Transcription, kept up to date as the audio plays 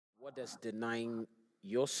what does denying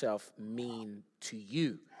yourself mean to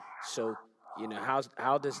you? So,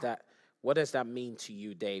 how does that, what does that mean to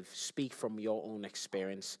you, Dave? Speak from your own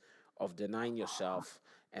experience of denying yourself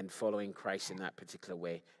and following Christ in that particular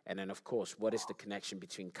way. And then, of course, what is the connection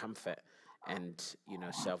between comfort and,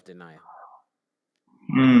 self-denial?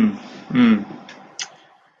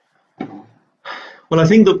 Well, I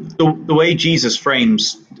think the way Jesus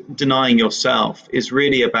frames denying yourself is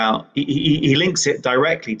really about, he links it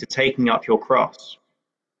directly to taking up your cross.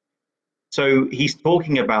 So he's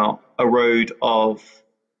talking about a road of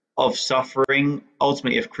suffering,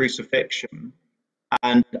 ultimately of crucifixion.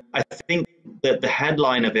 And I think that the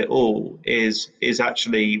headline of it all is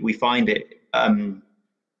actually, we find it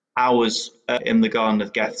hours in the Garden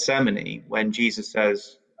of Gethsemane, when Jesus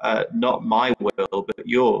says, not my will, but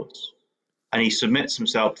yours. And he submits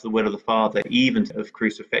himself to the will of the Father, even of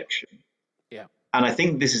crucifixion. Yeah. And I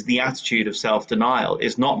think this is the attitude of self-denial,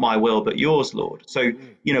 is not my will, but yours, Lord. So,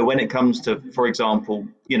 when it comes to, for example,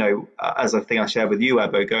 as I think I shared with you,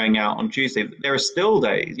 Ebow, going out on Tuesday, there are still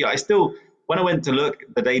days, when I went to look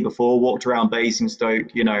the day before, walked around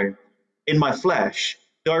Basingstoke, in my flesh,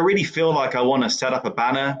 do I really feel like I want to set up a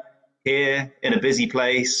banner here in a busy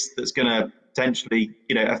place that's going to potentially,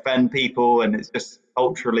 offend people, and it's just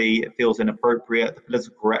culturally, it feels inappropriate, the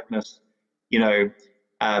political correctness,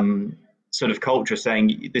 sort of culture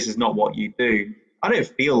saying this is not what you do. I don't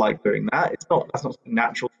feel like doing that. That's not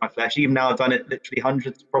natural to my flesh. Even now, I've done it literally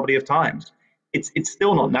hundreds probably of times. It's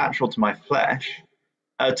still not natural to my flesh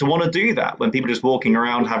to want to do that. When people are just walking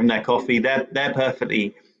around having their coffee, they're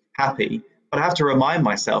perfectly happy. But I have to remind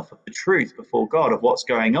myself of the truth before God of what's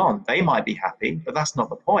going on. They might be happy, but that's not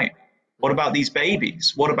the point. What about these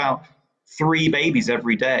babies? What about 3 babies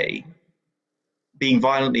every day being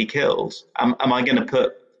violently killed? Am I going to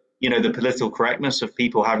put, the political correctness of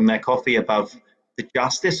people having their coffee above the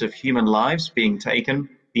justice of human lives being taken,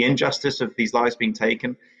 the injustice of these lives being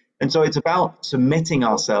taken? And so it's about submitting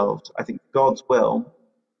ourselves, I think, to God's will,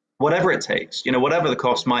 whatever it takes, whatever the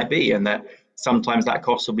cost might be. And that sometimes that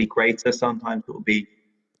cost will be greater, sometimes it will be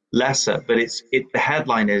lesser. But the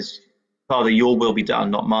headline is, Father, your will be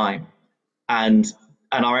done, not mine. And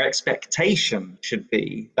our expectation should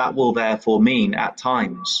be that will therefore mean at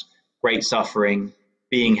times great suffering,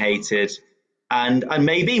 being hated, and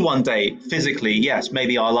maybe one day physically, yes,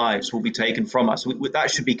 maybe our lives will be taken from us.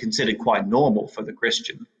 That should be considered quite normal for the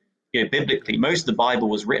Christian. Biblically, most of the Bible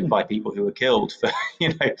was written by people who were killed for,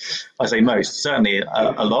 I say most, certainly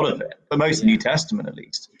a lot of it, but most of the New Testament at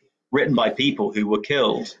least, written by people who were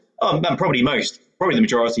killed. And probably the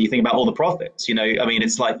majority. You think about all the prophets,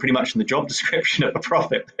 it's like pretty much in the job description of a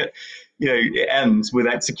prophet, it ends with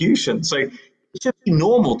execution. So it should be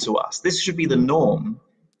normal to us. This should be the norm,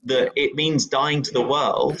 that it means dying to the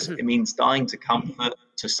world. It means dying to comfort,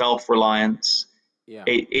 to self-reliance. Yeah.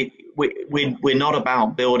 We're not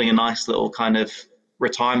about building a nice little kind of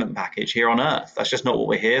retirement package here on earth. That's just not what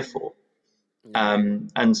we're here for.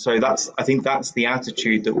 And so I think that's the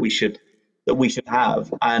attitude that we should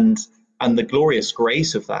have. And the glorious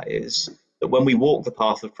grace of that is that when we walk the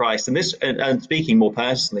path of Christ, and speaking more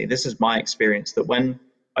personally, this is my experience, that when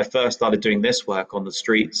I first started doing this work on the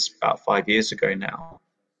streets about 5 years ago now,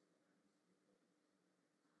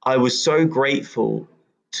 I was so grateful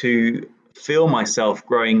to feel myself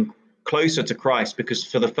growing closer to Christ, because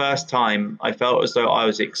for the first time I felt as though I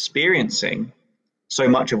was experiencing so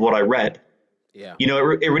much of what I read. Yeah.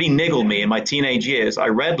 It really niggled me in my teenage years. I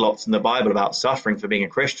read lots in the Bible about suffering for being a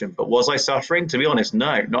Christian, but was I suffering? To be honest,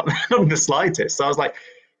 no, not in the slightest. So I was like,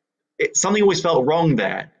 something always felt wrong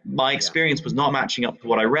there. My experience was not matching up to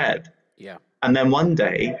what I read. Yeah. And then one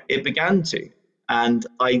day it began to, and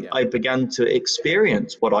I began to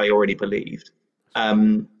experience what I already believed,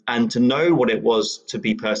 and to know what it was to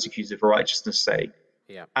be persecuted for righteousness' sake.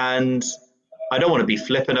 Yeah. And I don't want to be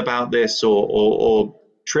flippant about this or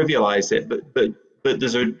trivialize it, but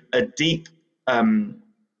there's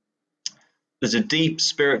a deep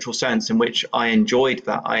spiritual sense in which I enjoyed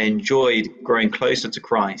that. I enjoyed growing closer to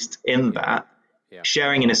Christ in that,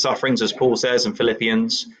 sharing in his sufferings, as Paul says in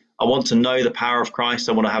Philippians. I want to know the power of Christ.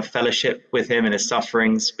 I want to have fellowship with him in his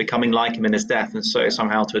sufferings, becoming like him in his death, and so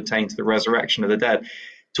somehow to attain to the resurrection of the dead.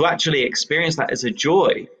 To actually experience that as a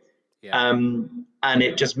joy. And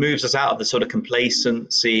it just moves us out of the sort of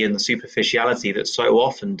complacency and the superficiality that so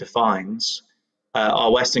often defines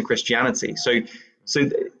our Western Christianity. So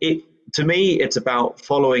to me, it's about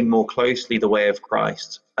following more closely the way of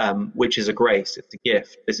Christ, which is a grace. It's a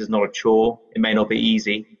gift. This is not a chore. It may not be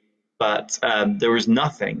easy, but there is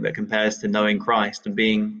nothing that compares to knowing Christ and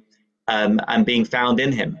being found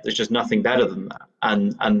in him. There's just nothing better than that.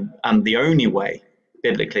 And the only way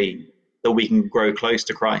biblically that we can grow close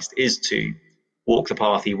to Christ is to walk the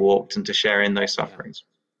path he walked and to share in those Yeah. sufferings.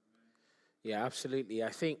 Yeah, absolutely. I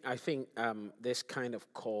think this kind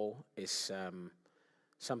of call is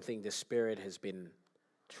something the Spirit has been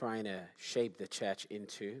trying to shape the church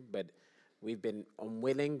into, but we've been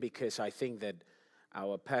unwilling because I think that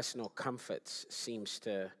our personal comforts seems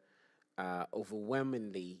to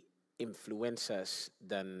overwhelmingly influence us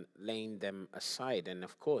than laying them aside. And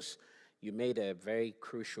of course, you made a very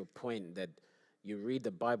crucial point that you read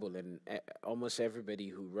the Bible, and almost everybody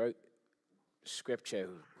who wrote scripture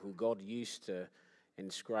who God used to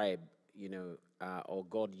inscribe, or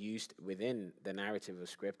God used within the narrative of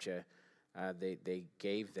scripture, they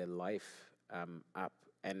gave their life up.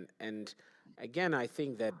 And again, I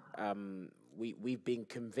think that we've been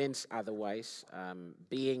convinced otherwise.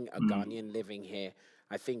 Being a Ghanaian living here,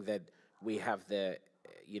 I think that we have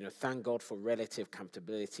thank God for relative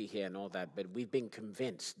comfortability here and all that, but we've been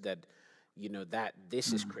convinced that, that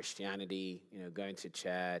this is Christianity, going to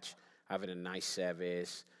church, having a nice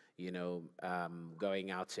service,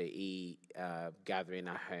 going out to eat, gathering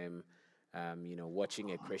at home,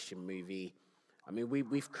 watching a Christian movie. I mean,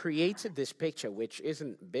 we've created this picture which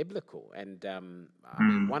isn't biblical. And I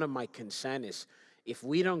mean, one of my concern is if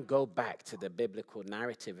we don't go back to the biblical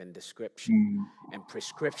narrative and description and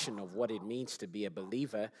prescription of what it means to be a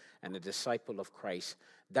believer and a disciple of Christ,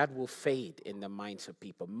 that will fade in the minds of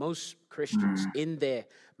people. Most Christians, in their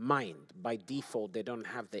mind, by default, they don't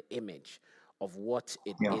have the image of what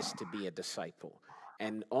it is to be a disciple.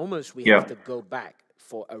 And almost we have to go back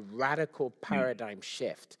for a radical paradigm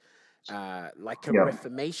shift, like a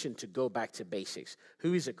reformation, to go back to basics.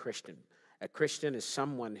 Who is a Christian? A Christian is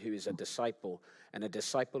someone who is a disciple, and a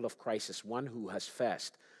disciple of Christ is one who has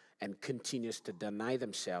first and continues to deny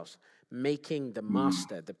themselves, making the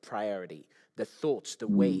master the priority, the thoughts, the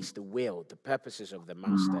ways, the will, the purposes of the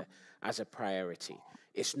master as a priority.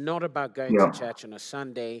 It's not about going to church on a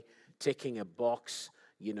Sunday, ticking a box,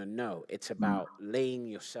 no, it's about laying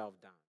yourself down.